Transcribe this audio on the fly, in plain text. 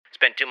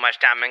Spent too much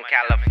time in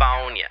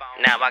California.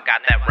 Now I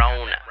got that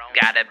Rona.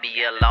 Gotta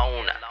be a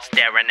loner.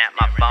 Staring at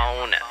my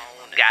phone.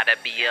 Gotta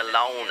be a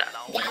loner.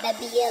 Gotta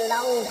be a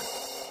loner.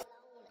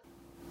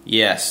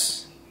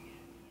 Yes.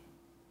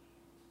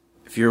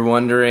 If you're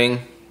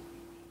wondering,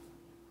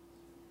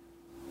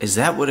 is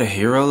that what a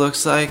hero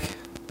looks like?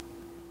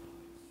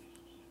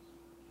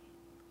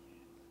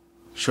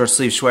 Short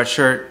sleeve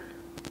sweatshirt,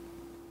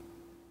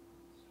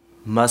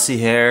 mussy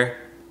hair,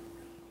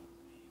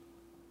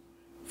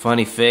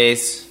 funny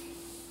face,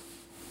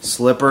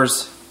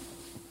 slippers?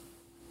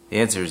 The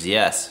answer is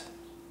yes.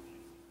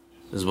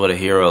 This is what a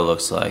hero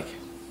looks like.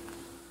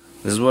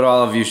 This is what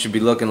all of you should be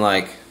looking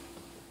like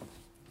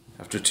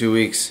after 2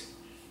 weeks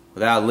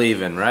without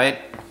leaving, right?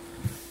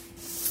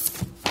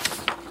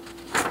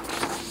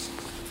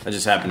 I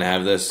just happen to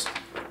have this.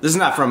 This is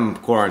not from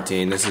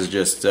quarantine. This is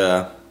just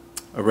a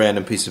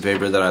random piece of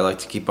paper that I like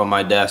to keep on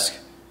my desk.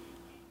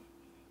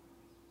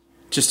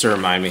 Just to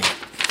remind me.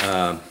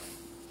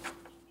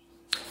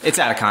 It's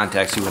out of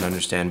context, you wouldn't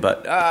understand.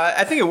 But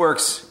I think it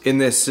works in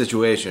this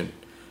situation.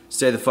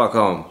 Stay the fuck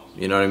home.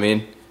 You know what I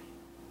mean?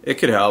 It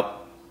could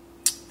help.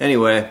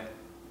 Anyway.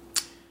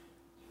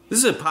 This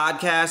is a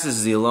podcast. This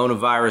is the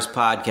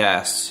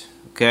thealoneaviruspodcast.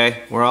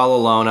 Okay? We're all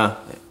Alona.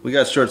 We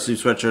got short sleeve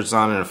sweatshirts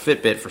on and a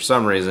Fitbit for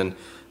some reason.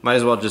 Might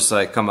as well just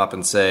like come up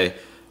and say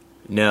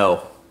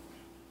no.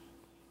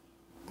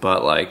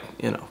 But like,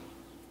 you know,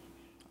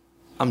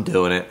 I'm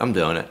doing it.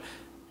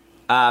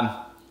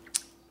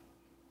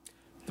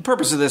 The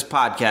purpose of this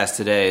podcast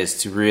today is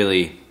to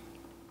really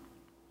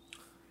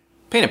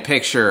paint a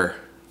picture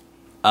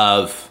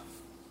of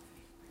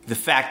the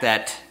fact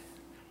that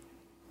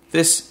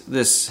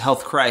this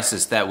health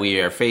crisis that we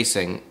are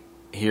facing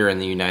here in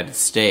the United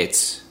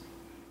States,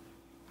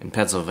 in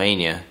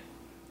Pennsylvania,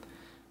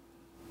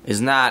 is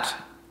not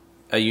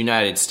a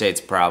United States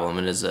problem.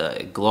 It is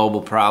a global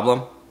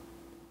problem.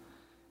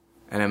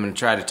 And I'm going to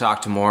try to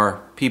talk to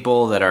more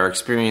people that are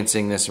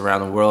experiencing this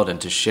around the world and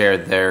to share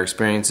their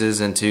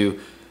experiences and to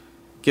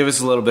give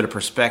us a little bit of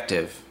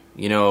perspective.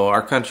 You know,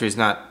 our country is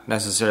not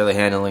necessarily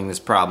handling this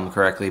problem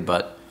correctly,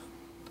 but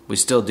we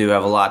still do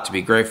have a lot to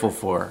be grateful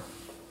for.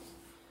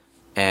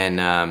 And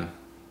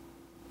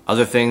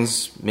other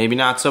things, maybe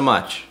not so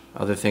much.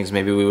 Other things,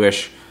 maybe we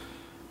wish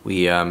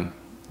we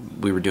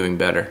were doing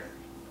better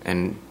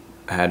and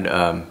had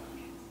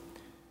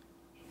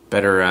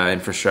better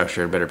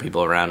infrastructure and better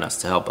people around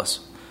us to help us.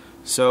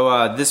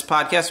 So this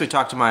podcast, we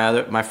talked to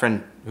my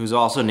friend who's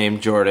also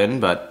named Jordan,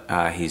 but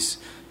he's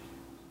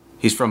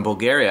from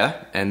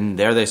Bulgaria, and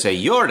there they say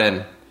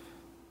Yordan,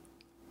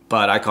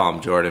 but I call him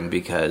Jordan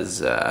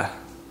because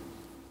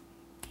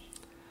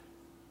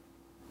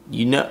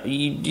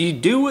you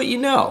do what you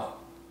know,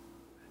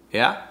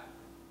 yeah.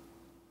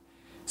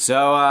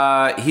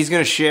 So he's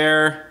going to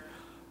share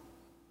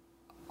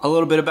a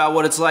little bit about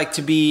what it's like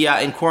to be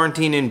in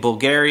quarantine in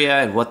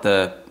Bulgaria and what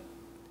the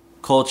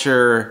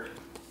culture,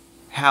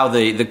 how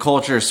the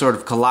culture sort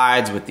of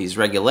collides with these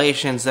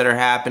regulations that are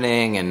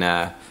happening,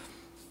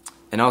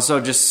 and also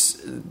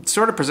just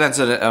sort of presents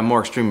a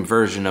more extreme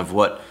version of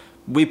what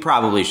we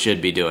probably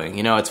should be doing.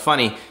 You know, it's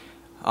funny.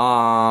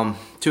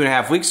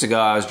 2.5 weeks ago,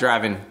 I was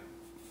driving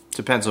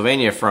to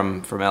Pennsylvania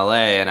from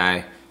LA,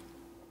 and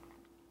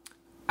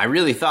I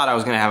really thought I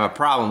was going to have a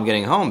problem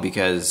getting home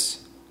because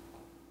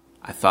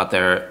I thought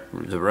the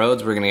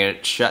roads were going to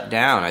get shut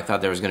down. I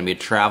thought there was going to be a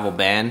travel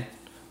ban,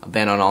 a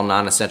ban on all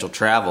non-essential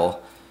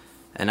travel.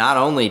 And not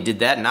only did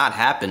that not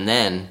happen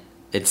then,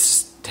 it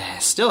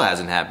still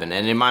hasn't happened.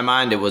 And in my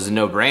mind, it was a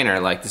no-brainer,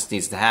 like this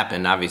needs to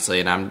happen, obviously.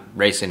 And I'm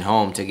racing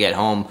home to get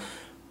home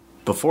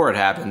before it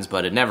happens,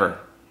 but it never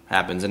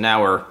happens. And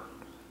now we're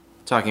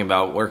talking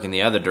about working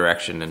the other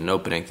direction and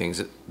opening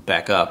things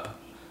back up.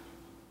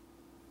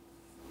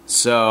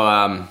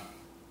 So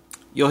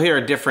you'll hear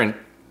a different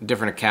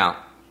account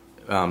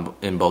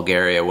in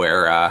Bulgaria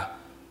where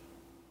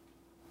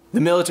the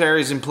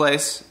military's in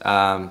place,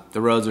 the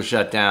roads are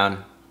shut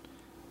down,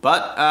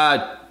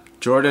 but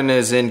Jordan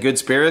is in good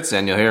spirits,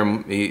 and you'll hear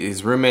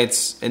his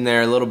roommate's in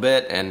there a little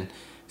bit, and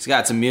he's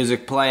got some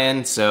music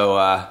playing,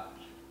 so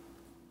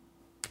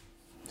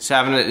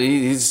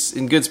he's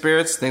in good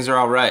spirits. Things are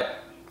all right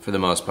for the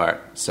most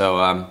part.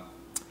 So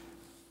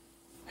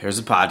here's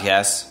the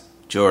podcast,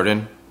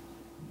 Jordan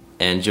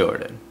and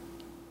Jordan.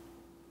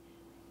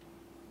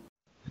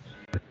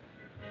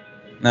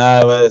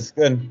 No, but it's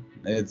good.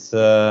 It's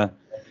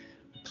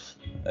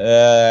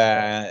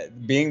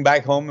being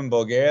back home in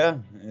Bulgaria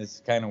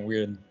is kind of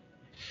weird.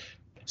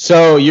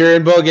 So you're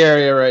in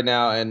Bulgaria right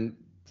now, and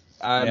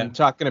I'm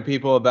talking to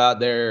people about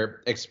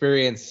their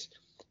experience.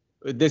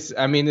 This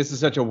is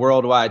such a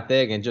worldwide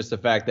thing, and just the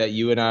fact that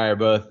you and I are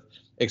both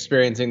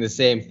experiencing the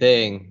same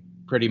thing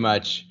pretty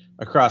much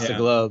across the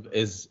globe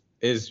is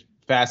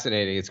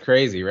fascinating. It's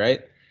crazy,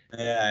 right?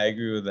 Yeah, I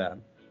agree with that.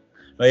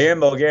 But here in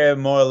Bulgaria,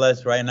 more or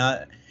less right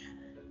now,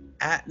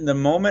 at the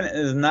moment,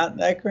 it's not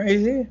that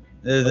crazy.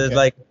 There's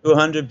like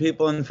 200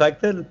 people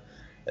infected.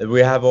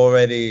 We have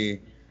already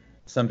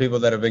some people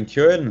that have been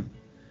cured.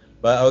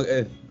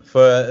 But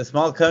for a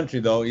small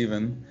country, though,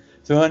 even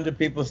 200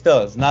 people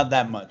still. It's not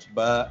that much,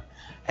 but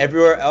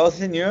everywhere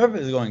else in Europe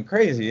is going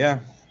crazy. Yeah.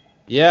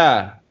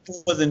 Yeah. I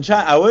was in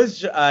China.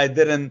 I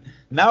didn't.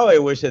 Now I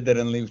wish I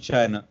didn't leave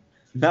China.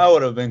 That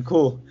would have been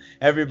cool.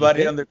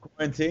 Everybody under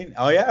quarantine.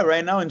 Oh yeah,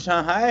 right now in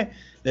Shanghai,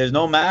 there's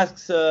no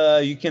masks.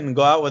 You can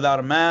go out without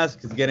a mask.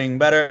 It's getting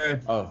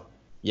better. Oh,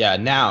 yeah.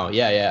 Now,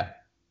 yeah.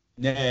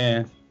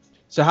 Yeah.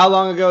 So how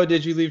long ago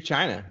did you leave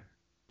China?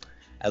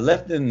 I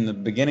left in the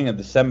beginning of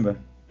December.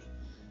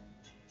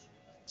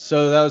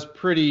 So that was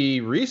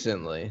pretty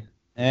recently.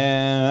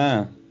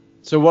 Yeah.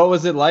 So what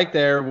was it like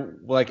there,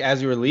 like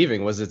as you were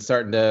leaving? Was it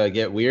starting to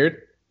get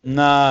weird?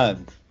 Nah,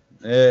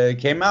 it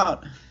came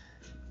out.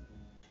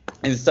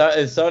 It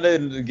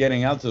started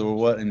getting out to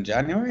what, in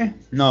January?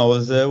 No,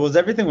 it was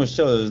everything was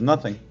chill. There was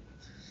nothing.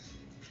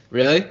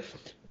 Really?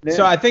 Yeah.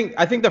 So I think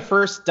the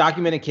first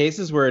documented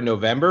cases were in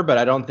November, but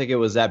I don't think it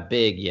was that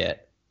big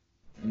yet.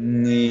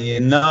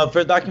 No,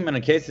 for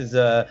documented cases,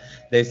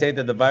 they say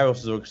that the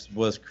virus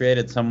was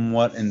created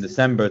somewhat in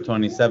December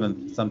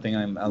 27th,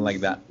 something like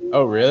that.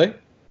 Oh, really?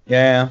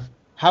 Yeah.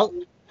 How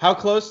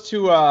close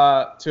to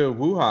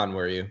Wuhan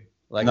were you?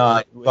 Like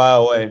no, far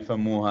away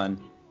from Wuhan.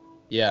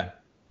 Yeah,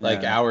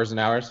 like hours and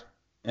hours.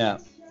 Yeah.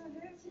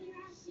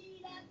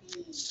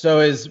 So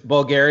is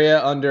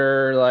Bulgaria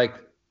under like,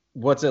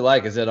 what's it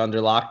like? Is it under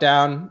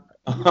lockdown?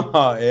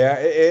 Oh yeah,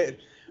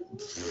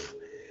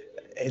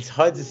 it's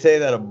hard to say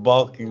that a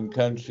Balkan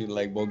country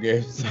like Bulgaria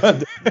is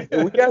under.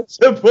 We are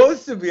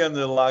supposed to be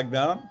under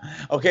lockdown.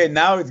 Okay,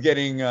 now it's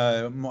getting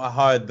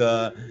hard.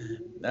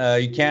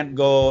 You can't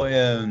go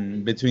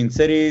in between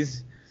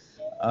cities.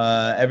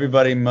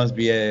 Everybody must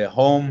be at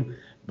home.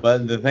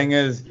 But the thing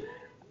is,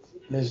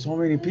 there's so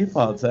many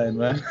people outside,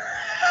 man.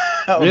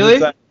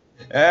 Really?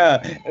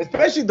 Yeah,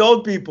 especially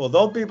those people.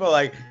 Those people are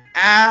like,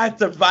 I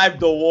survived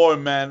the war,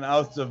 man.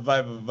 I'll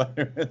survive a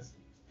virus.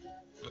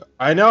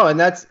 I know, and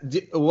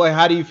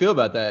how do you feel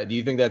about that? Do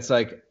you think that's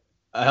like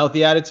a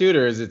healthy attitude,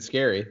 or is it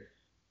scary?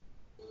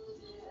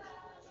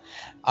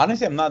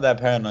 Honestly, I'm not that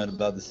paranoid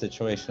about the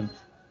situation.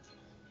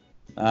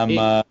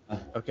 Okay.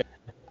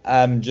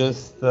 I'm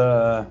just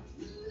I'm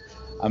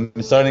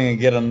starting to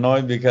get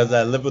annoyed because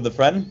I live with a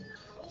friend,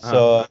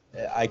 so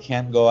I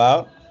can't go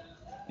out,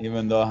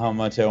 even though how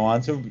much I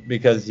want to,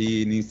 because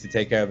he needs to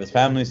take care of his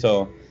family.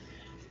 So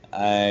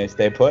I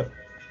stay put.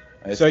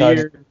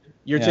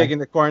 You're taking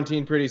the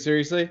quarantine pretty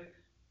seriously?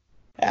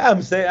 Yeah,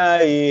 I'm saying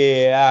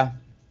yeah,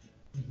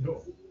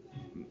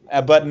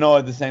 but no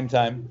at the same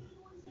time.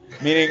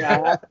 Meaning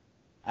I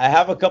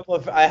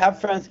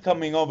have friends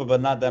coming over,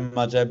 but not that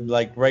much. I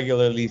like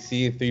regularly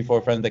see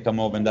 3-4 friends that come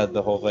over, and that's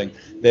the whole thing.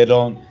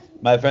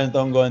 My friends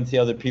don't go and see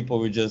other people.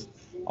 We just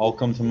all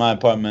come to my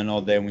apartment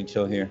all day and we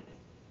chill here.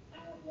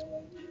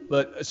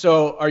 But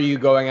so are you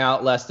going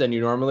out less than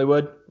you normally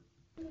would?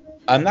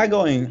 I'm not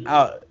going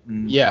out.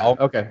 Yeah.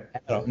 Okay.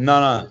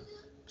 No.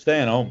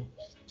 Staying home.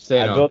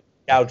 Staying home. I built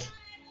a couch.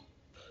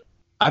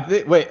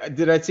 Wait,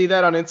 did I see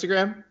that on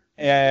Instagram?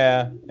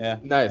 Yeah.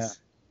 Nice.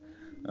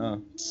 Yeah.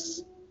 Oh.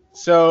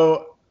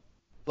 So,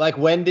 like,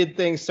 when did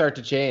things start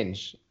to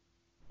change?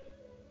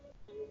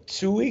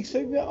 2 weeks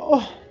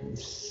ago,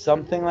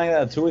 something like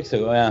that. 2 weeks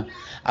ago, yeah.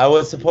 I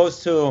was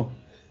supposed to.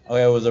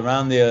 Okay, it was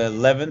around the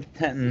 11th,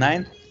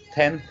 9th,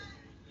 10th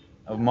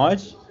of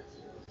March.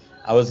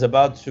 I was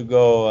about to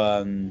go.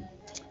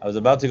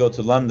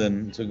 To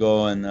London to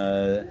go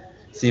and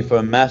see for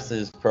a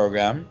master's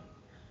program,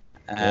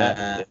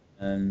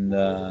 and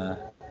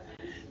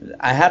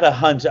I had a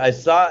hunch. I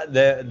saw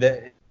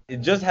that it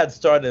just had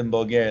started in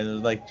Bulgaria. There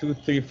was like 2,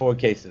 3, 4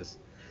 cases,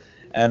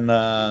 and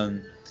I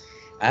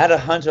had a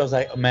hunch. I was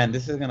like, oh, man,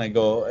 this is gonna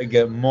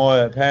get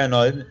more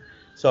paranoid.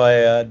 So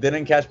I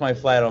didn't catch my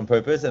flight on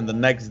purpose, and the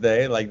next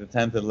day, like the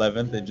 10th,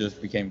 11th, it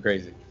just became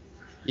crazy.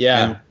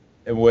 Yeah.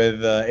 And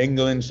with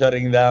England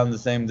shutting down the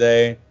same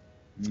day,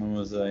 it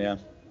was yeah.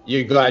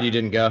 You're glad you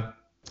didn't go?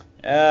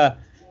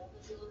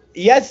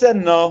 Yes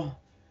and no.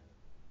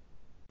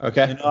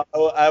 Okay. You know,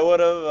 I would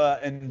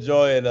have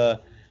enjoyed a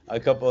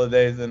couple of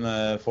days in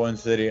a foreign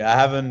city. I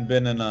haven't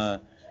been in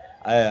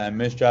I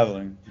miss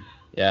traveling.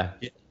 Yeah.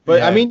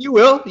 But, I mean, you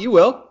will.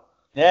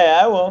 Yeah,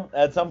 I will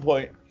at some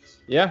point.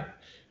 Yeah.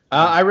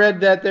 I read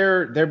that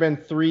there have been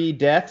 3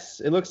 deaths,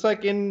 it looks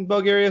like, in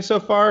Bulgaria so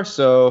far.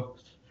 So,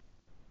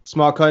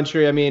 small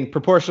country. I mean,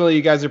 proportionally,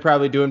 you guys are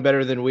probably doing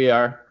better than we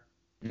are.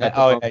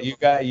 Oh,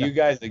 yeah. You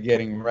guys are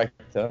getting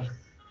wrecked, huh?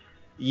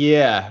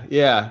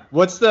 Yeah.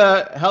 What's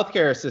the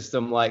healthcare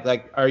system like?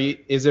 Like,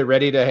 is it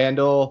ready to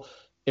handle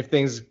if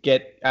things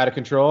get out of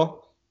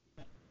control?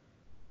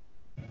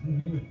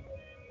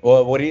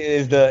 Well,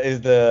 is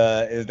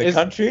the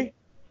country?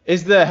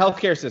 Is the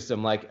healthcare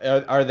system like?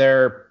 Are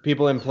there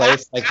people in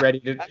place like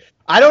ready to?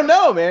 I don't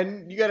know,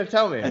 man. You got to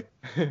tell me.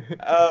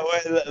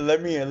 Wait,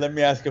 let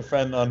me ask a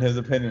friend on his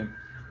opinion.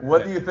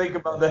 What do you think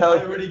about the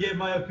health? I already gave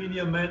my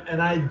opinion, man,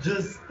 and I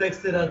just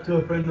texted that to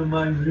a friend of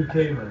mine in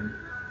UK, man.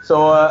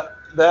 So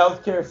the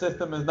healthcare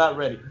system is not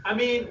ready. I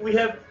mean, we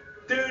have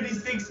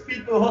 36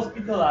 people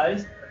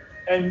hospitalized,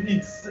 and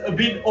it's a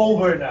bit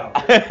over now.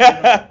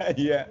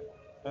 Yeah.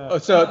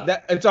 So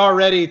it's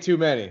already too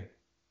many.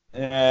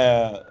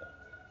 Yeah.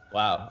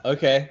 Wow.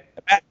 Okay.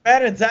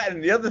 Man, it's that.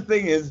 And the other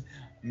thing is,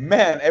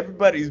 man,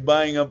 everybody's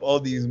buying up all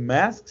these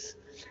masks.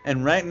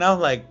 And right now,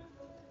 like,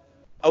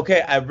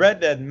 okay, I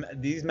read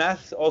that these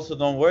masks also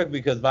don't work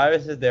because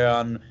viruses, they're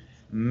on,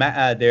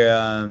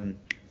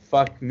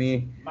 fuck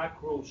me.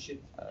 Macro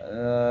shit.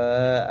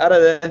 Out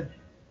of there.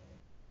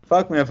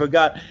 Fuck me, I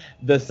forgot.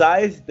 The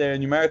size, their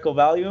numerical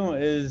value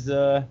is,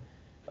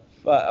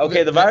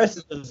 okay, the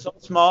viruses are so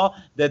small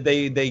that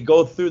they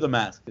go through the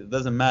mask. It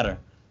doesn't matter.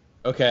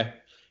 Okay.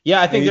 Yeah,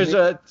 I think there's Easy.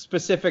 a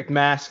specific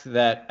mask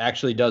that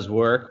actually does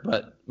work,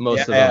 but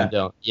most of Yeah. them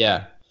don't.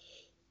 Yeah.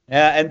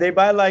 Yeah, and they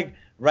buy like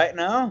right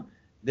now,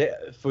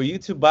 for you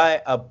to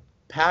buy a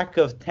pack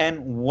of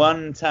 10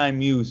 one-time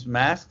use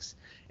masks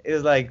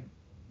is like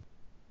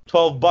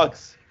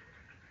 $12.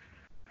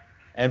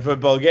 And for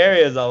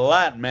Bulgaria is a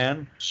lot,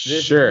 man.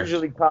 This Sure.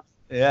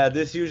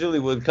 this usually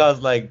would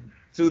cost like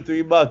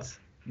 $2-3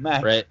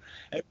 max. Right.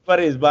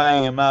 Everybody is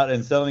buying them out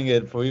and selling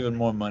it for even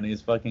more money.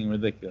 It's fucking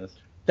ridiculous.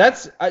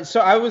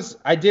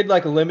 I did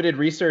like a limited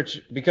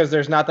research because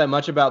there's not that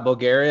much about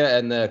Bulgaria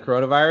and the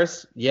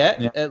coronavirus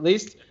yet, at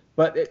least.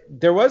 But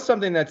there was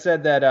something that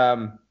said that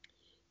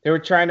they were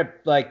trying to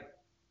like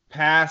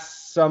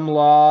pass some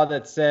law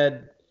that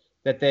said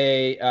that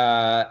they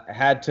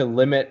had to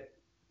limit,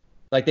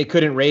 like they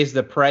couldn't raise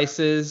the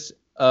prices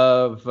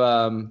of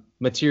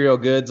material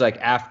goods like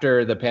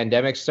after the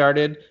pandemic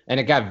started, and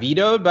it got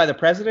vetoed by the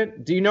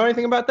president. Do you know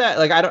anything about that?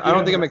 Like I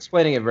don't think I'm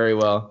explaining it very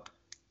well.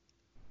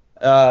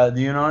 Do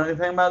you know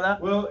anything about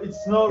that? Well,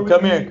 it's not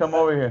Come really, here, come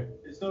over here.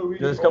 It's not really.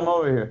 Just come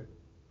over here.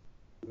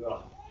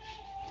 Ugh.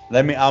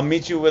 I'll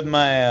meet you with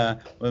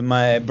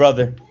my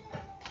brother.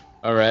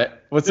 All right.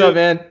 What's up,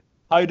 man?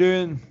 How you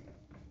doing?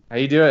 How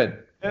you doing?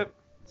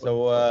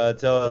 So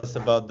tell us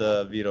about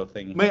the veto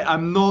thing. Mate,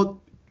 I'm not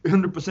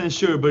 100%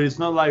 sure, but it's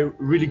not like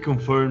really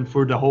confirmed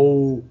for the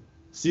whole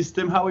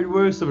system how it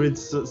works. So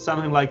it's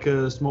something like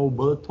a small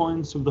bullet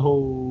points of the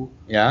whole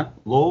Yeah.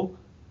 law.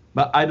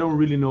 But I don't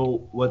really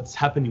know what's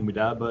happening with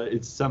that. But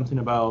it's something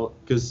about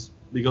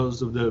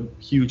because of the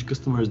huge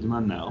customers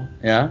demand now,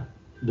 Yeah.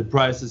 the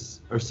prices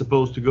are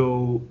supposed to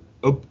go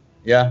up,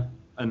 Yeah.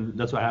 and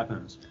that's what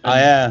happens. Oh And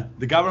yeah.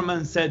 the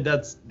government said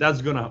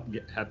that's gonna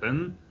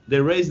happen. They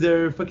raised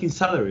their fucking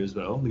salary as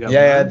well. The government.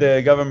 Yeah.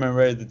 The government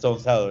raised its own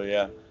salary.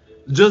 Yeah.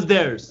 Just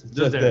theirs.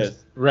 Just theirs.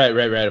 this. Right,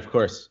 of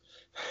course.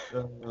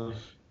 I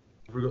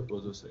forgot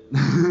what I was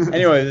saying.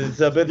 Anyways, it's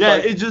a bit. Yeah,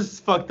 fucked. it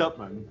just fucked up,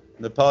 man.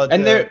 The politics.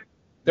 And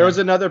there was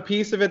another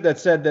piece of it that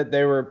said that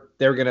they were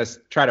gonna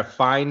try to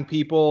fine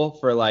people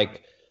for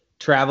like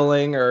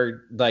traveling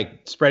or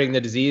like spreading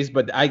the disease,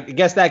 but I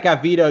guess that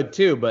got vetoed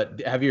too.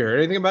 But have you heard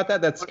anything about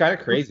that? That's kind of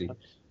crazy.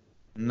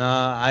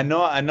 Nah, I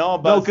know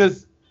about. No,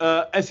 because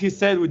as he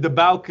said, with the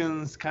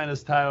Balkans kind of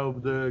style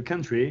of the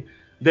country,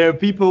 there are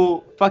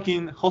people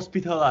fucking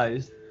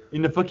hospitalized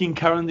in the fucking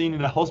quarantine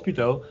in a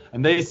hospital,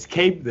 and they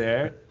escape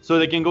there so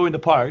they can go in the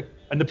park,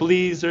 and the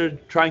police are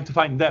trying to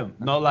find them,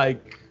 not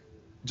like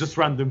just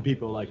random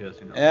people like us,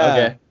 you know. Yeah.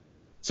 Okay.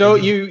 So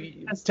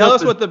you That's tell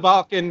us stupid. what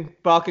the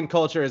Balkan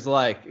culture is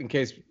like, in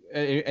case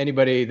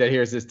anybody that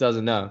hears this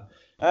doesn't know.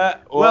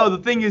 Well, the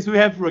thing is, we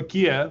have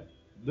Rakia.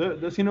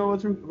 Does he know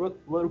what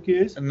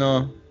Rakia is?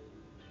 no.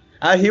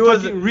 He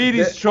was Fucking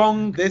really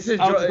strong. This is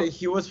alcohol-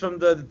 he was from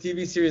the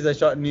TV series I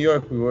shot in New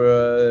York. We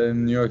were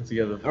in New York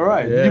together. All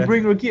right. Yeah. Did you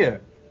bring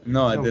Rakia?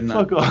 No, I did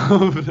not. Fuck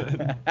off.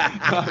 Then.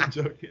 I'm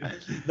joking.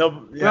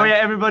 No. Yeah. Well, yeah,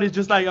 everybody's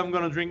just like, I'm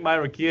gonna drink my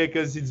rakia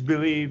because it's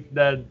believed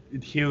that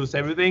it heals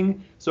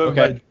everything. So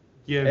Okay.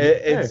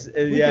 It's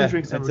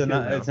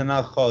an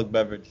alcoholic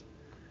beverage,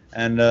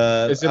 and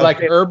Is it like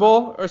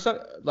herbal or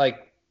something?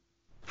 Like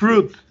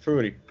fruit,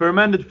 fruity?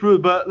 fermented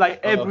fruit, but like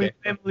every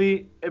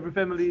okay.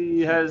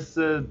 family has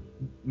a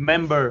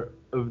member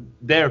of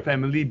their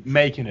family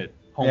making it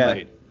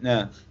homemade.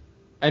 Yeah.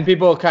 and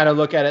people kind of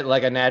look at it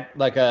like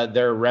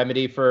their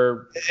remedy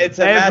for. It's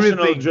a national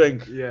Everything.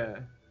 drink. Yeah.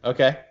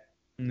 Okay.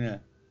 Yeah.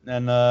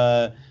 And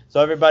so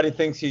everybody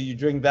thinks you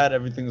drink that,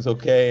 everything's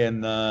okay,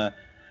 and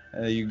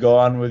you go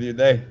on with your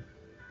day.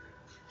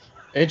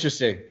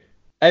 Interesting.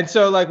 And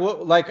so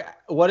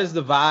what is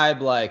the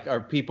vibe like? Are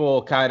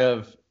people kind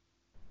of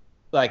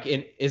like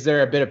is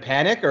there a bit of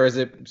panic or is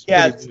it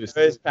Yeah, pretty loose?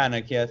 there is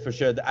panic. Yeah, for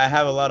sure. I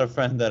have a lot of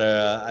friends that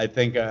are, I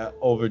think,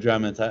 over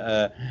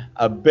dramatized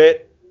a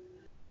bit.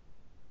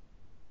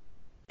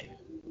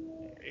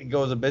 It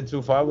goes a bit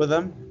too far with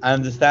them. I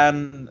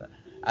understand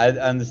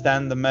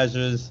the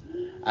measures,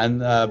 and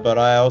but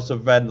I also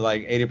read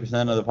like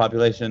 80% of the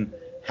population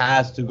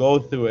has to go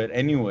through it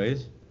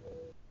anyways.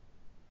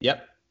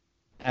 Yep.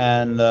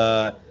 And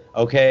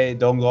okay,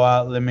 don't go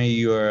out.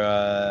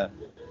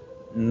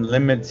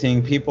 Limit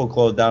seeing people,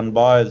 close down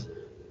bars,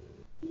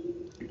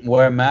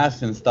 wear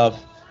masks and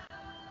stuff.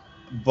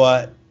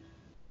 But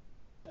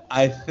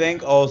I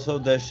think also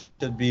there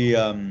should be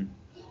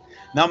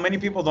now many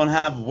people don't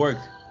have work,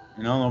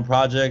 no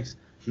projects,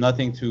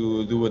 nothing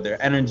to do with their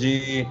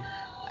energy,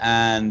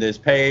 and there's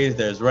pays,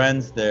 there's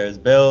rents, there's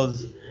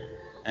bills,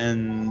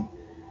 and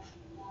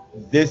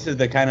this is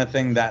the kind of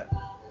thing that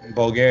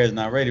Bulgaria is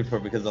not ready for,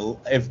 because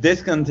if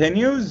this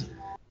continues,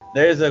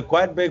 there's a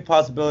quite big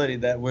possibility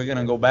that we're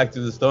gonna go back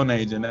to the Stone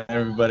Age and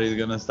everybody's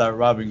gonna start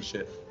robbing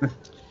shit.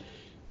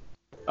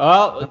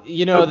 Well,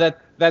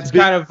 that's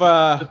kind of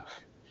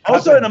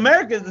Also in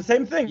America, it's the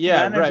same thing.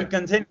 Yeah, man, right. If it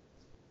continues.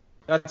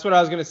 That's what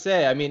I was gonna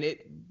say. I mean,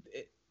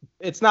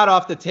 it's not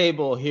off the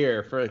table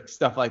here for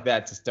stuff like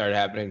that to start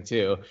happening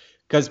too,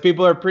 because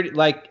people are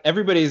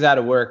everybody's out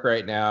of work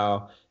right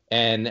now,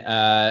 and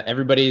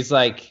everybody's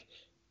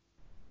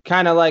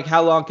kind of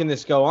how long can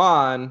this go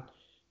on?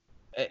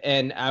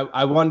 And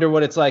I wonder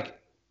what it's like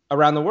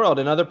around the world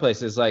in other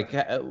places.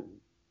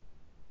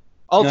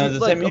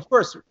 Ultimately, of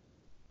course,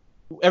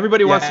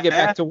 everybody wants to get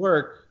back to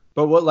work,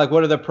 but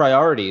what are the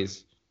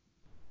priorities?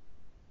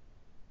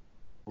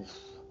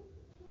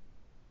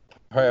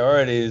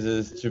 Priorities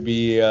is to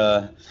be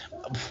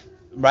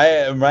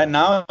right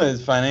now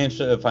is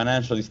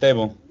financially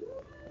stable.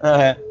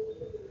 What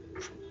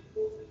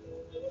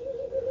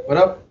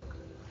up?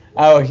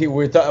 Oh,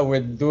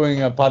 we're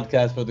doing a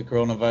podcast for the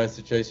coronavirus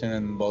situation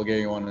in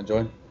Bulgaria. You want to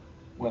join?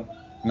 When?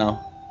 No.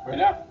 Right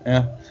now?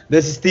 Yeah.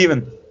 This is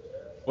Steven.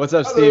 What's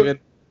up, Hello. Steven?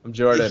 I'm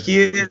Jordan.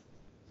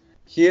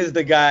 He is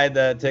the guy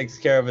that takes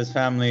care of his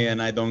family,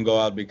 and I don't go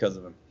out because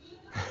of him.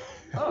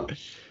 Oh.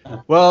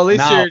 Well, at least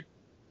Now-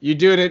 you're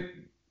doing a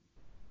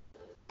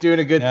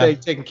good thing,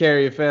 taking care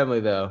of your family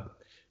though.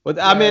 Well,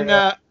 I'm in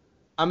the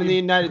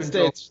United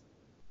States.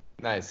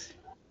 Nice.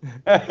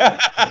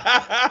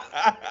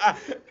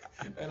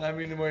 And I'm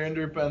in my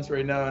underpants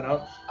right now, and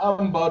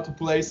I'm about to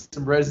play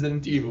some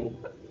Resident Evil.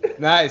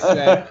 Nice,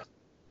 man.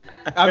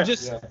 I'm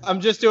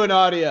just doing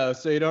audio,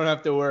 so you don't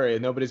have to worry.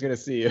 Nobody's gonna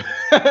see you.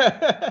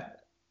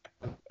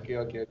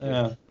 Okay.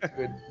 Yeah.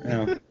 Good.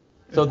 Yeah.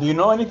 So, do you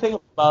know anything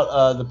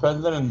about the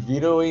president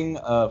vetoing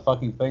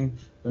fucking thing?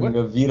 Doing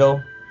What? a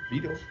veto?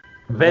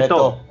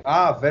 Veto.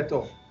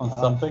 Veto. On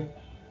something?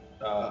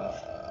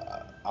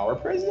 Our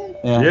president?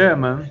 Yeah,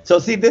 man. So,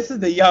 see, this is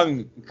the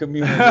young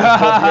community of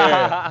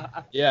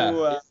Bulgaria. Yeah.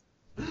 Who,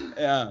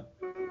 yeah.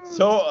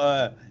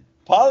 So,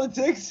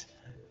 politics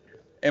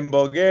in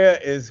Bulgaria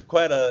is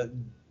quite a...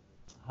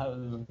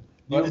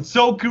 It's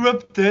so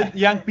corrupted.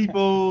 Young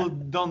people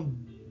don't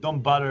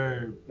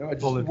bother. No, I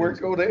just politics.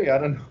 work all day. I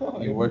don't know.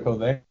 You work all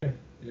day?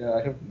 Yeah,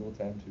 I have no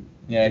time to.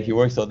 Yeah, he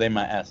works all day,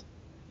 my ass.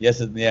 Yes,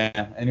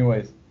 yeah.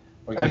 Anyways.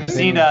 I've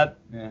seen that.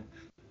 Yeah.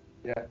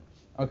 Yeah,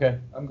 Okay.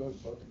 I'm about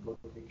to go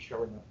take a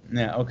shower now.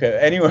 Yeah, okay.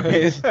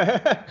 Anyways.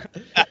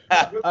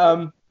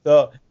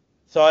 So,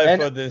 sorry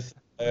for this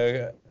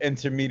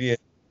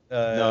intermediate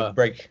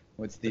break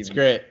with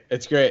Steven.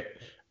 It's great.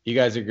 You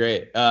guys are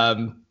great.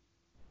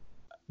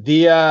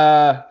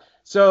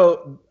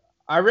 So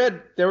I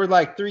read, there were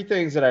 3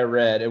 things that I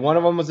read, and one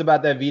of them was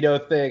about that veto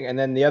thing, and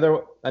then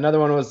another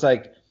one was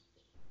that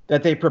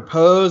they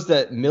proposed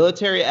that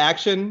military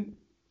action,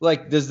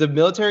 does the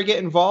military get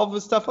involved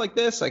with stuff like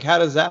this? How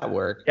does that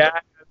work? Yeah.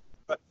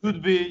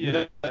 Could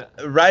be. Yeah.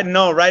 Right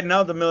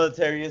now the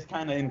military is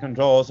kind of in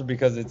control also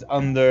because it's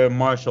under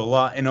martial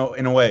law in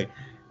a way.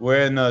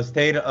 We're in a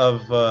state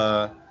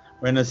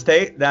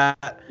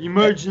that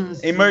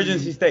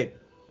emergency state.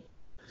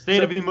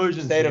 State of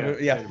emergency. State of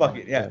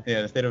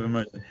state of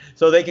emergency.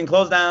 So they can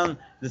close down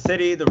the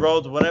city, the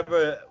roads,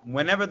 whatever,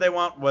 whenever they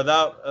want,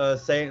 without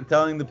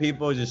telling the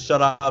people just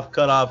shut off,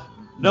 cut off.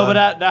 No, but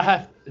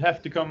that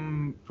have to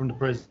come from the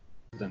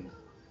president.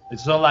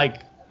 It's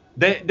not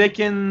they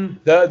can.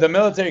 The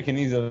military can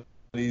easily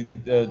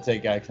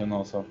take action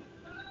also.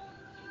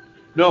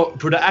 No,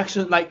 for the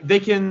action, they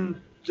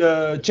can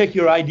check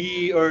your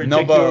ID or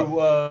check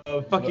your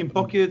fucking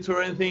pockets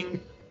or anything,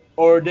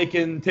 or they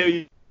can tell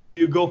you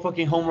go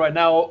fucking home right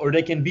now, or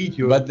they can beat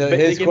you. But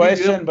his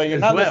question, but you're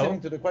not listening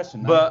to the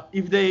question. But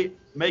if they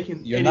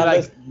making you're any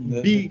not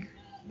big,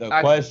 the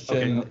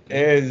question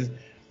is,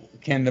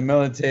 can the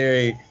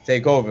military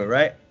take over,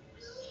 right?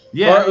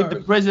 Yeah, if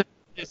the president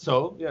says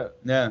so, yeah.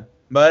 Yeah,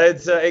 but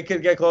it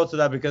could get close to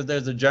that because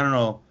there's a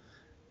general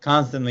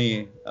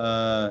constantly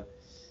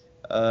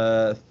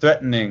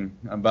threatening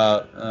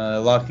about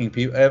locking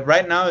people.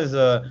 Right now is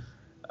I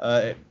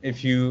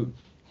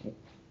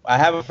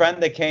have a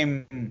friend that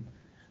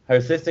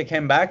her sister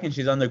came back and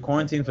she's under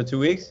quarantine for 2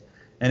 weeks,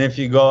 and if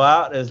you go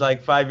out, it's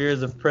 5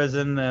 years of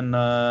prison and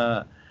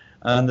wow.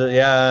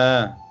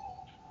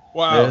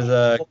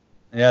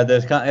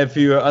 If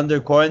you're under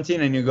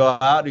quarantine and you go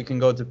out, you can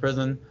go to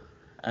prison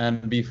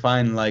and be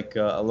fined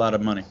a lot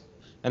of money.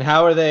 And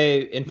how are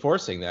they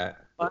enforcing that?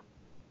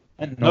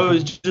 No,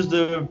 it's just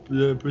the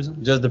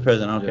prison. Just the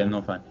prison. Okay, Yeah.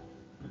 no fine.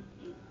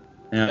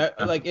 Yeah.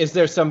 Is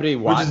there somebody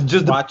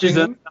watching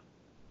them?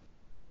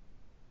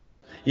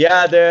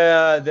 Yeah,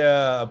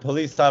 the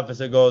police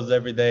officer goes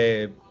every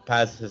day,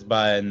 passes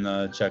by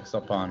and checks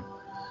up on.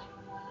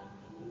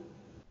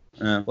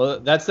 Yeah. Well,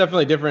 that's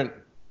definitely different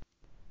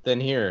than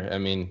here. I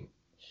mean,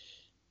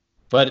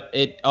 but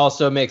it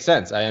also makes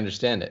sense. I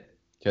understand it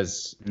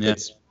because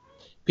it's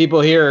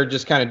people here are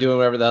just kind of doing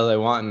whatever the hell they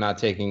want and not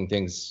taking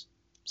things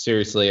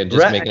seriously and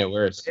just making it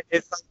worse.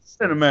 It's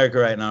in America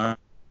right now,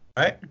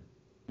 right?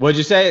 What'd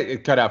you say?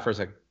 It cut out for a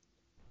second.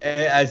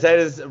 I said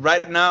is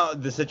right now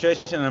the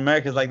situation in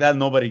America is like that.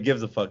 Nobody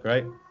gives a fuck,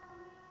 right?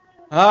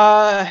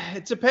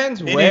 It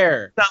depends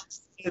where.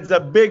 It's a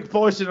big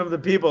portion of the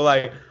people,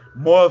 like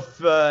more of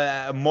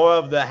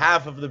the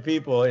half of the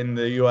people in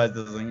the U.S.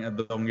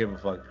 don't give a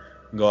fuck,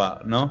 go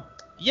out. No.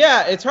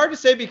 Yeah, it's hard to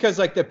say because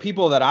like the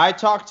people that I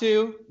talk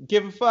to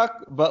give a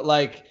fuck, but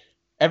like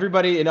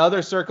everybody in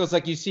other circles,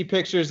 like you see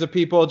pictures of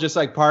people just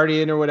like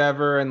partying or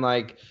whatever, and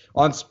like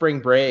on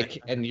spring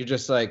break, and you're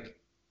just like,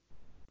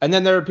 and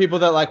then there are people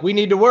that like we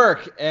need to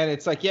work, and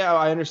it's like, yeah,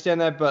 I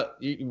understand that, but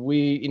you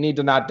need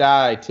to not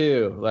die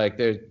too. Like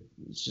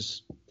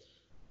it's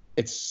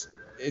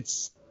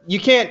you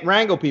can't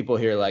wrangle people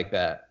here like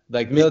that.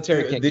 Like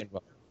military can't get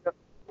involved.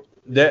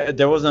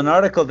 There was an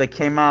article that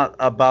came out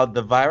about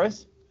the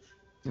virus.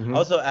 Mm-hmm.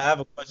 Also, I have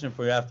a question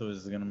for you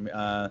afterwards. It's gonna be,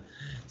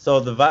 so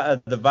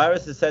the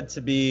virus is said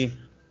to be,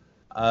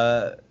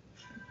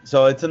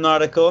 so it's an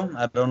article.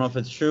 I don't know if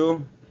it's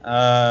true.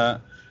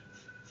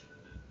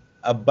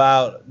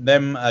 About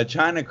them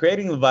China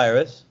creating the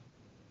virus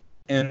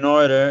in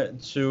order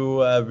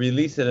to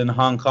release it in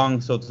Hong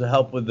Kong, so to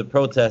help with the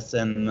protests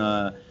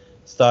and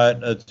start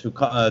to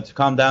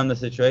calm down the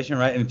situation,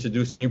 right?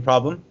 Introduce a new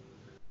problem,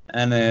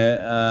 and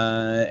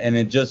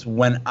it just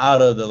went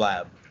out of the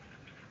lab.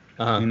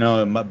 You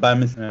know, by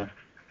mistake.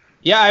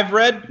 Yeah, I've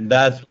read.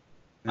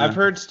 I've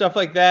heard stuff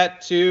like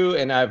that too,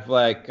 and I've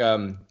like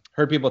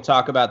heard people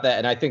talk about that,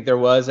 and I think there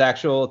was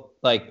actual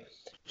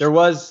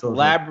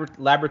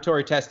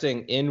laboratory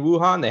testing in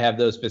Wuhan. They have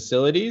those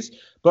facilities,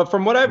 but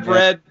from what I've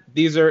read,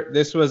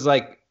 this was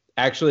like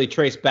actually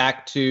traced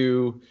back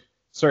to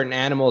certain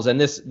animals, and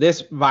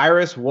this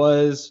virus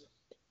was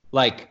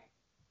like,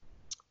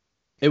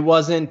 it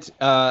wasn't.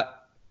 There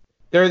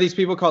are these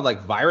people called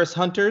like virus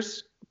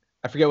hunters.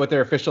 I forget what their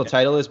official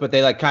title is, but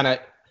they like kind of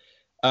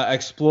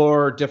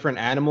explore different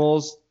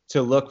animals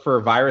to look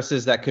for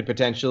viruses that could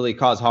potentially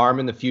cause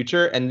harm in the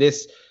future. And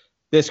this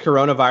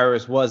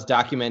coronavirus was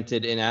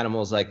documented in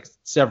animals like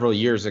several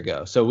years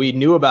ago. So we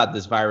knew about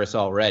this virus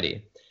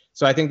already.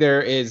 So I think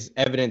there is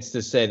evidence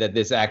to say that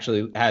this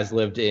actually has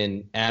lived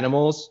in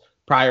animals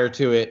prior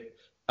to it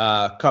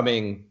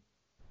coming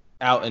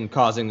out and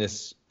causing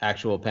this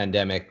actual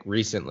pandemic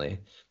recently.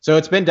 So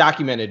it's been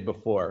documented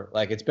before,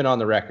 like it's been on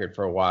the record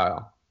for a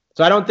while.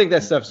 So I don't think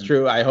that stuff's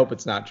true. I hope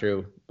it's not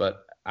true,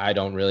 but I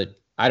don't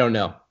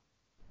know.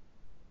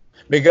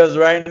 Because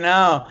right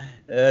now,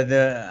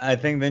 I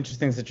think the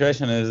interesting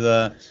situation is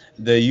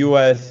the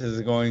U.S.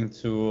 is going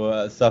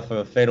to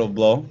suffer a fatal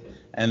blow,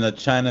 and that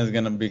China is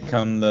going to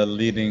become the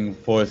leading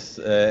force,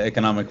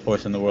 economic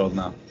force in the world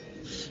now.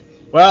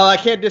 Well, I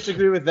can't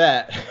disagree with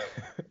that.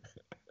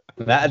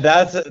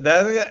 That's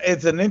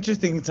it's an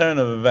interesting turn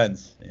of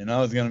events. You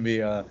know, it's going to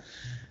be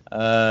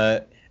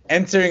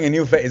entering a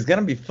new phase. It's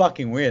going to be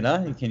fucking weird,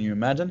 huh? Can you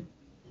imagine?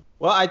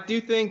 Well, I do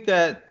think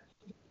that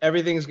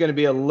everything's going to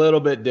be a little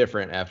bit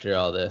different after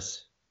all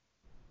this.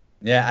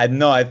 Yeah, I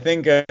know. I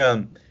think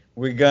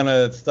we're going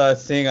to start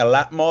seeing a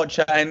lot more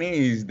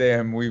Chinese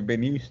than we've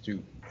been used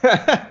to.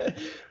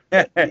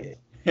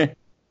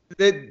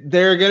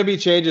 There are going to be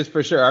changes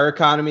for sure. Our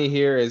economy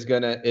here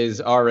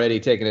is already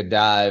taking a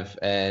dive,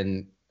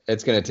 and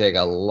it's going to take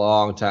a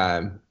long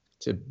time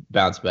to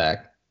bounce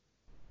back.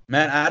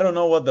 Man, I don't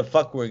know what the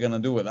fuck we're going to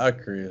do with our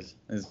careers.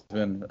 It's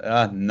been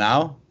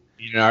now.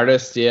 Being an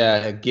artist, yeah,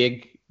 a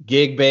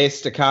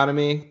gig-based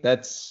economy.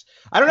 That's,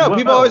 I don't know.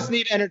 People always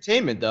need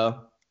entertainment,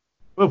 though.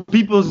 Well,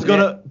 people's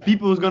gonna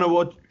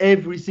watch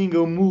every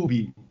single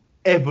movie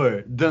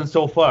ever done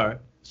so far.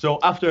 So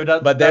after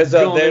that, but there's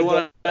a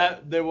law.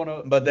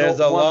 But there's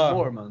a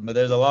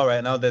law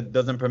right now that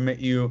doesn't permit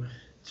you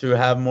to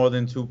have more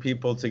than two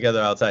people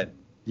together outside.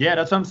 Yeah,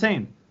 that's what I'm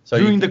saying. So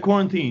during the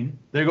quarantine,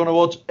 they're gonna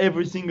watch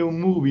every single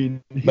movie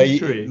in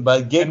history.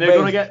 But gig-based, and they're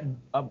gonna get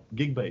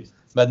gig-based.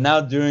 But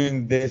now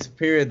during this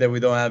period that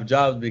we don't have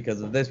jobs because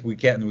of this, we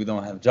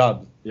don't have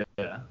jobs.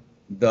 Yeah.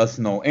 Thus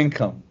no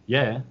income.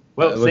 Yeah.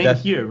 Well, same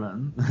here,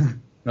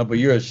 man. No, but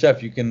you're a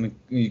chef. You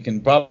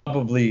can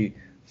probably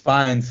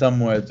find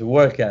somewhere to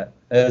work at.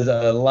 There's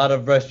a lot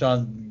of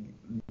restaurants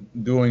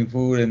doing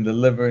food and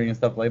delivering and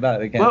stuff like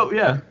that. Well,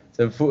 yeah.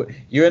 So food.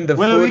 You're in the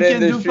food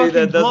industry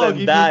that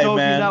doesn't die,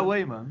 man. That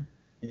way, man.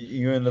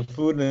 You're in the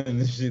food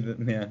industry that,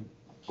 yeah.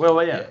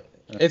 Well, yeah.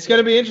 It's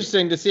gonna be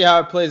interesting to see how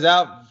it plays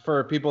out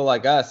for people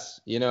like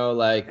us. You know,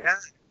 like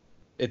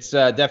it's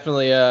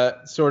definitely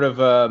a sort of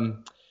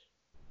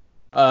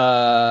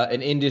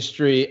an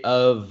industry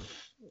of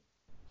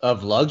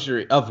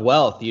luxury, of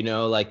wealth. You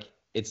know, like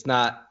it's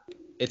not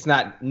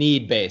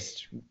need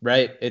based,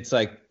 right? It's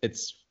like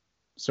it's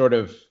sort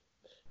of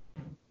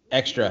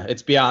extra.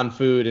 It's beyond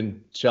food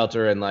and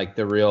shelter and like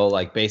the real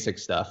like basic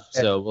stuff.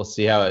 So we'll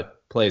see how it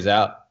plays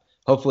out.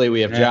 Hopefully we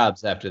have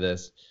jobs after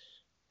this.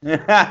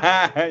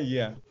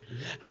 Yeah.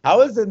 I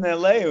was in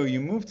LA.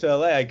 You moved to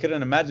LA. I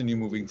couldn't imagine you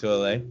moving to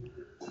LA.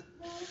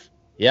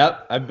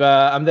 Yep,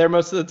 I'm there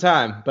most of the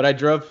time, but I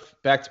drove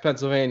back to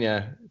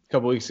Pennsylvania a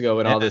couple weeks ago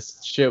when all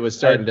this shit was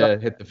starting to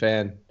hit the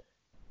fan.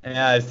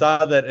 Yeah, I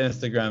saw that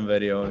Instagram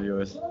video of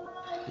yours.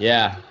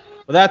 Yeah,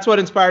 Well, that's what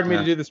inspired me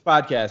to do this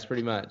podcast,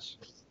 pretty much.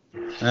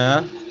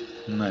 Yeah.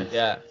 Nice.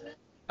 Yeah.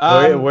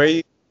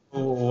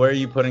 Where are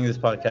you putting this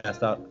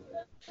podcast out?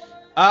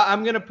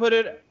 I'm gonna put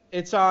it.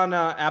 It's on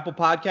Apple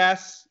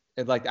Podcasts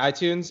and like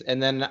iTunes,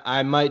 and then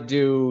I might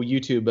do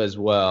YouTube as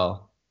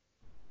well.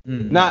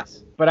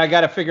 Nice. But I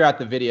got to figure out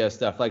the video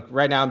stuff. Like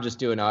right now, I'm just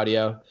doing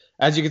audio.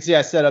 As you can see,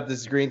 I set up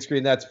this green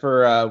screen. That's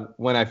for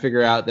when I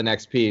figure out the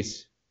next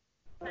piece.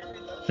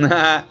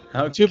 Okay.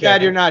 Too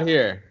bad you're not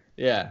here.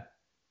 Yeah.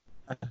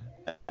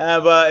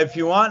 But if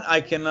you want,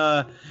 I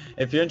can.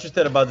 If you're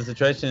interested about the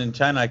situation in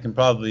China, I can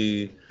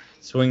probably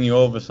swing you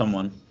over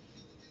someone.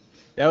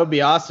 That would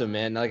be awesome,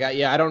 man. Like,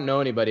 I don't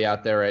know anybody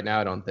out there right now.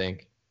 I don't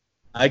think.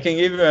 I can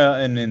give you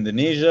in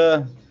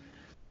Indonesia,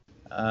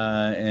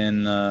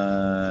 in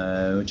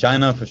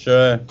China for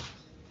sure.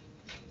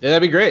 Yeah,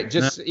 that'd be great.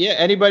 Just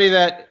anybody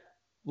that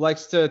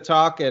likes to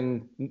talk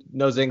and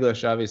knows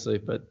English, obviously.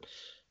 But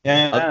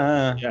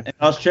yeah. In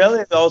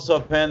Australia, it also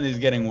apparently is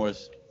getting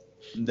worse.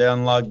 They're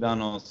on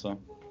lockdown also.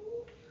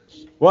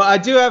 Well, I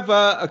do have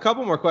a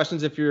couple more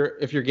questions if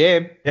you're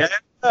game. Yeah,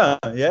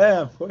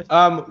 of course.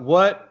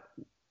 What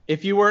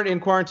if you weren't in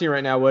quarantine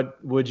right now?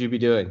 What would you be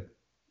doing?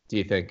 Do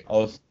you think?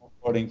 Oh,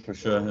 snowboarding for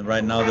sure.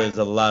 Right now, there's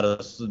a lot of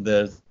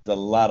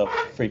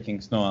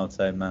freaking snow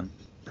outside, man.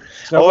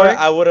 Or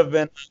I would have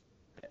been,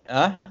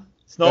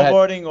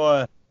 snowboarding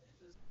or.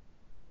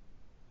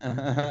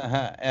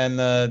 And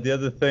the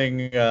other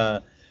thing,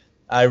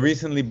 I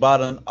recently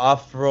bought an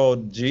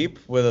off-road Jeep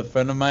with a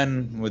friend of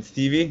mine, with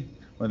Stevie,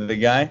 with the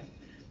guy,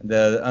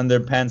 the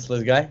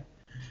underpantsless guy.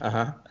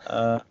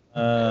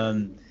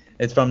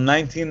 It's from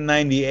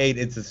 1998.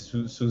 It's a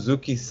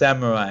Suzuki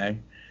Samurai.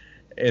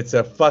 It's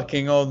a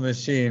fucking old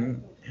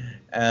machine,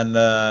 and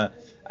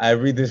I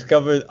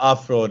rediscovered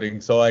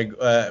off-roading.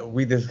 So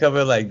we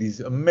discovered like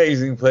these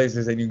amazing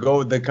places, and you go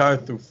with the car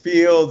through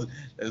fields.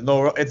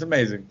 It's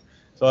amazing.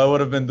 So I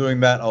would have been doing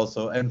that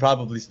also, and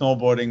probably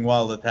snowboarding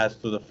while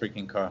attached to the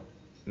freaking car.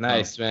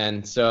 Nice,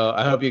 man. So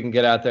I hope you can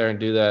get out there and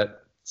do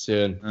that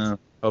soon.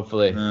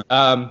 Hopefully.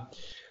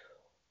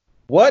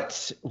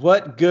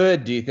 What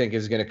good do you think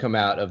is going to come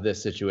out of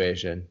this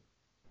situation?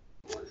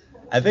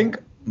 I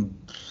think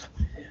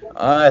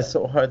it's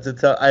so hard to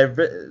tell.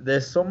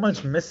 There's so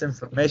much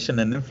misinformation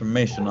and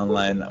information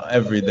online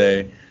every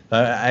day.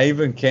 I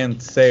even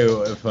can't say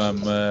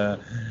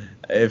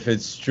if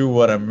it's true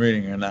what I'm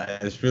reading or not.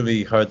 It's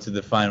really hard to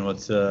define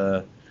what's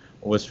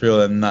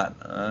real and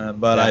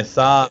not. But I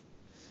saw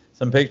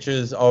some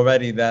pictures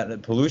already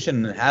that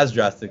pollution has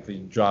drastically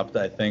dropped,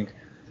 I think.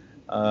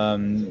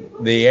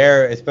 The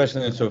air,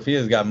 especially in Sofia,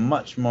 has got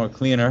much more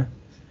cleaner.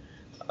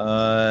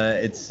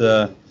 It's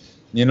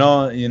you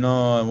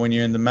know when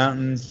you're in the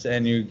mountains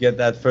and you get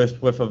that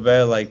first whiff of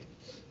air, like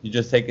you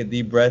just take a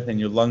deep breath and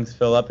your lungs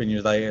fill up and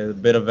you're like a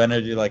bit of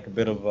energy, like a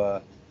bit of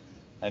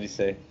how do you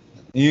say?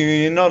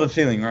 You know the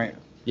feeling, right?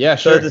 Yeah,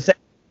 sure. So the same,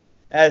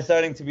 it's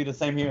starting to be the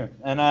same here,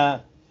 and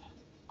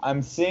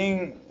I'm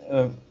seeing.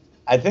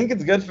 I think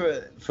it's good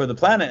for the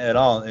planet at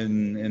all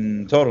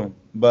in total,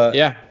 but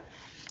yeah.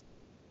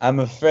 I'm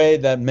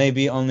afraid that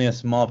maybe only a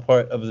small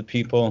part of the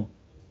people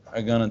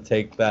are gonna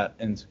take that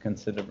into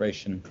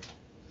consideration.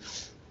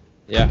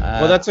 Yeah.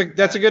 Well, that's a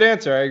good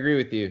answer. I agree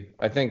with you.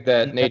 I think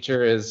that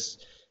nature is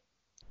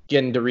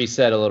getting to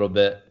reset a little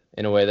bit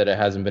in a way that it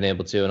hasn't been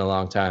able to in a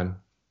long time.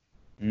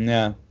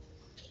 Yeah,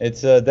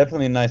 it's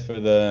definitely nice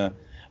for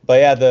but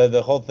yeah,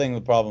 the whole thing.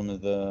 The problem is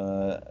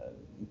the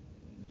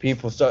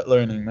people start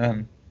learning,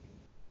 man.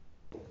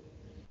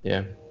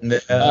 Yeah.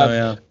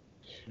 Yeah.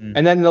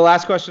 And then the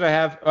last question I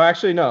have,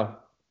 the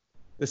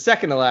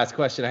second to last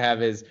question I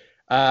have is,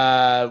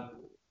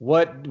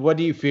 what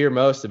do you fear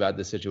most about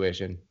this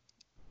situation?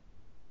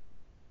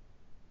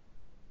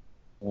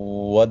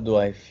 What do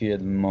I fear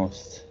the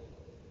most?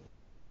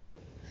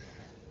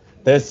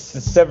 There's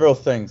several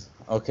things,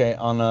 okay,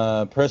 on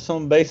a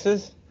personal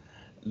basis,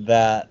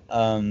 that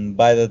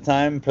by the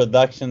time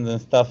productions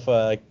and stuff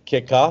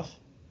kick off,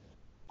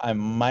 I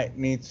might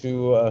need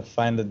to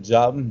find a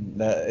job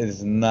that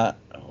is not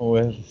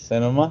with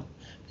cinema,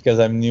 because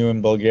I'm new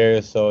in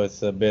Bulgaria, so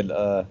it's a bit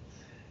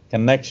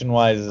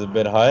connection-wise is a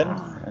bit hard,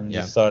 and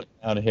just starting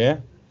out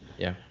here.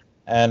 Yeah.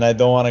 And I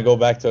don't want to go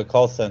back to a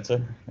call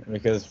center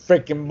because it's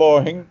freaking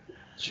boring.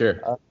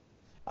 Sure.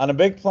 On a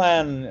big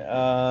plan,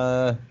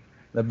 the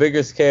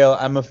bigger scale,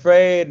 I'm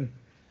afraid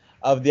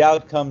of the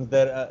outcomes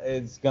that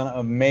it's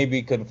gonna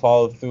maybe could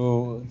follow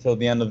through till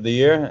the end of the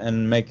year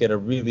and make it a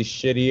really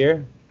shitty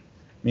year.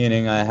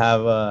 Meaning I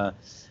have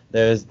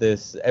there's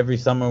this every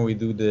summer we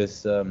do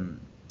this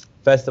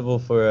festival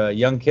for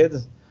young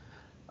kids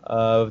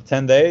of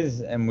 10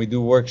 days, and we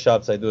do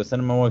workshops. I do a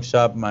cinema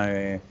workshop.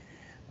 My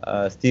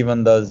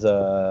Steven does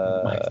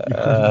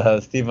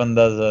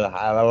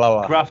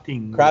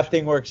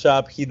crafting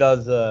workshop. He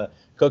does a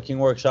cooking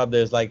workshop.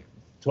 There's like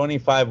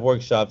 25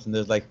 workshops, and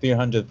there's like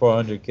 300,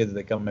 400 kids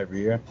that come every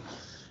year.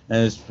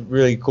 And it's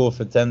really cool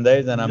for 10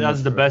 days. And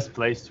that's the best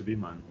place to be,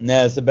 man.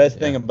 Yeah, it's the best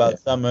thing about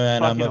summer,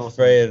 and I'm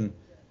afraid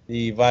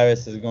the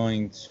virus is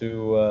going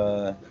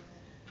to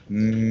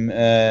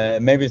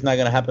Maybe it's not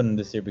gonna happen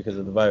this year because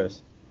of the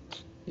virus.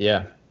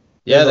 Yeah.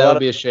 There's a That lot would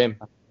of- be a shame.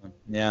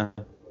 Yeah.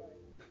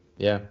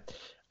 Yeah.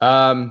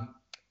 I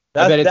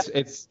bet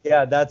it's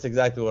Yeah, that's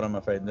exactly what I'm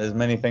afraid. There's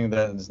many things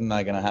that's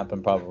not gonna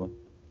happen probably.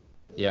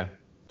 yeah.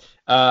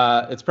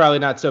 It's probably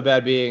not so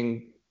bad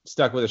being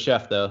stuck with a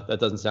chef though. That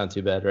doesn't sound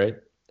too bad, right?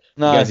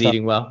 No, You guys it's not-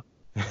 eating well?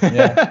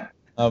 Yeah.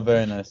 Oh,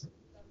 very nice.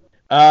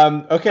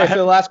 Okay, so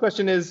the last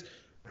question is,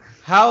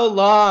 how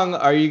long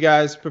are you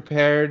guys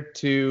prepared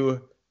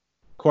to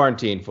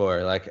quarantine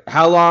for? Like,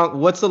 how long?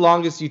 What's the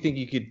longest you think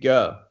you could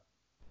go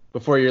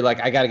before you're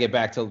like, I got to get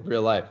back to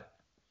real life?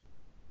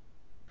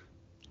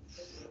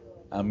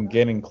 I'm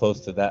getting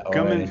close to that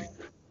already. Coming.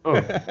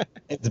 Oh,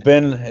 It's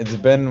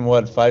been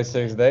what,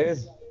 5-6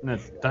 days? no,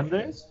 10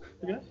 days,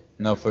 I guess.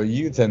 No, for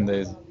you 10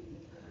 days.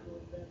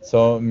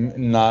 So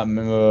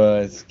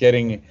it's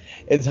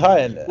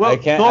hard. Well, I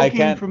talking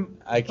can't from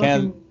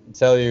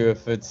tell you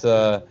if it's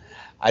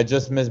I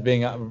just miss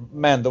being out.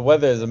 Man, the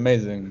weather is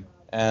amazing,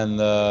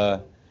 and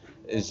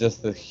it's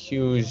just a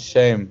huge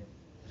shame.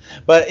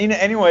 But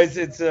anyways,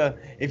 it's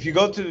if you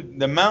go to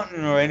the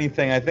mountain or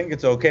anything, I think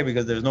it's okay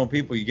because there's no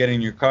people. You get in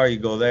your car, you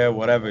go there,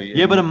 whatever.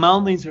 Yeah, but the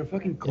mountains are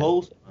fucking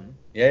closed, man.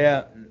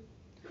 Yeah.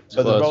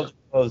 So the closed. roads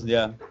are closed.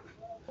 Yeah.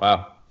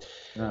 Wow.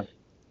 Yeah.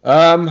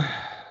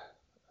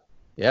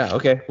 Yeah.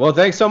 Okay. Well,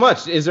 thanks so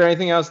much. Is there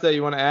anything else that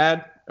you want to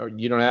add, or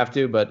you don't have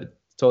to, but it's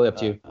totally up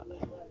to you.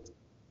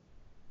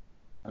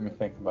 Let me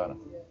think about it.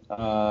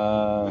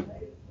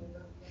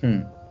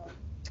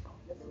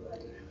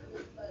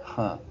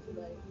 Huh.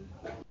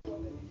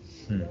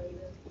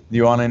 Do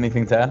you want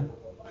anything to add?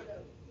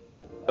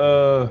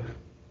 I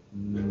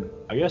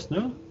guess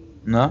no.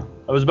 No.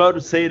 I was about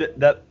to say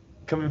that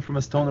coming from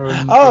a stoner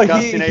and Oh, he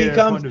procrastinator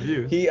comes. point of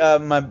view.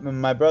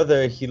 My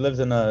brother. He lives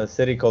in a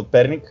city called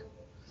Pernik,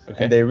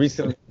 Okay. and they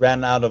recently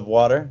ran out of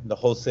water, the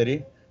whole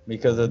city,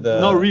 because of the.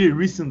 Not really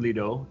recently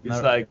though. It's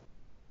Not- like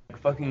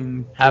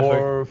fucking Half a-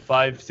 4,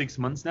 5, 6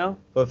 months now.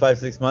 For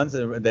 5-6 months,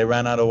 they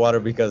ran out of water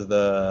because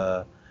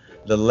the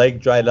lake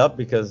dried up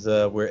because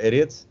we're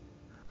idiots,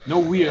 No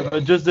weird,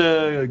 but just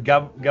the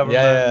government.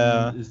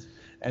 Yeah. Is,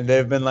 and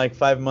they've been like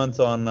 5 months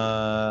on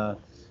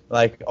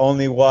like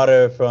only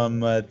water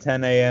from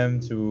 10 a.m.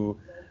 to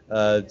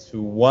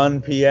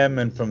 1 p.m.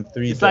 and from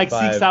 3 it's to like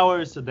 5. 6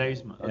 hours a day,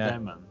 Yeah.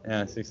 man.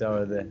 Yeah, 6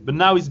 hours a day. But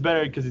now it's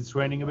better because it's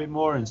raining a bit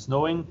more and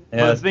snowing.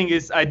 Yeah. But the thing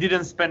is, I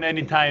didn't spend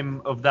any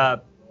time of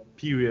that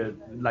period,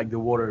 like the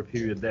water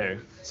period there.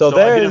 So I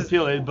there didn't is-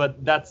 feel it,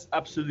 but that's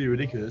absolutely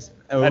ridiculous.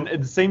 Oh. And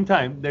at the same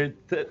time, they're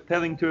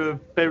telling to a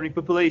Pernik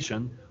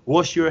population,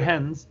 wash your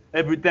hands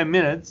every 10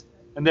 minutes,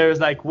 and there's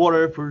like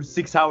water for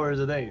 6 hours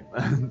a day.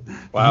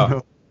 Wow. You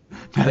know?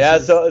 That's Yeah,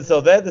 just-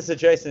 so there the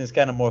situation is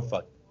kind of more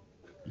fucked.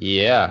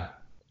 Yeah.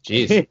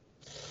 Jeez.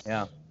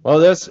 Yeah. Well,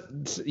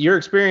 your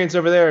experience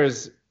over there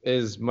is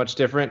much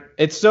different.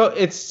 It's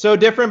so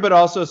different, but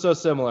also so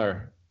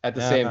similar at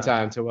the same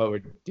time to what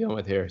we're dealing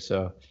with here.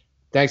 So,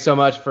 thanks so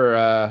much for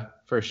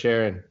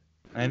sharing.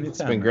 Anytime.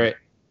 It's been great.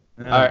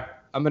 Yeah. All right,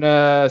 I'm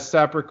gonna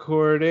stop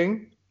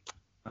recording.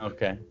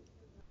 Okay.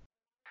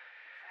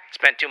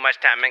 Spent too much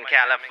time in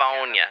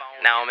California.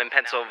 Now I'm in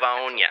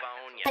Pennsylvania.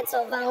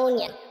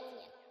 Pennsylvania.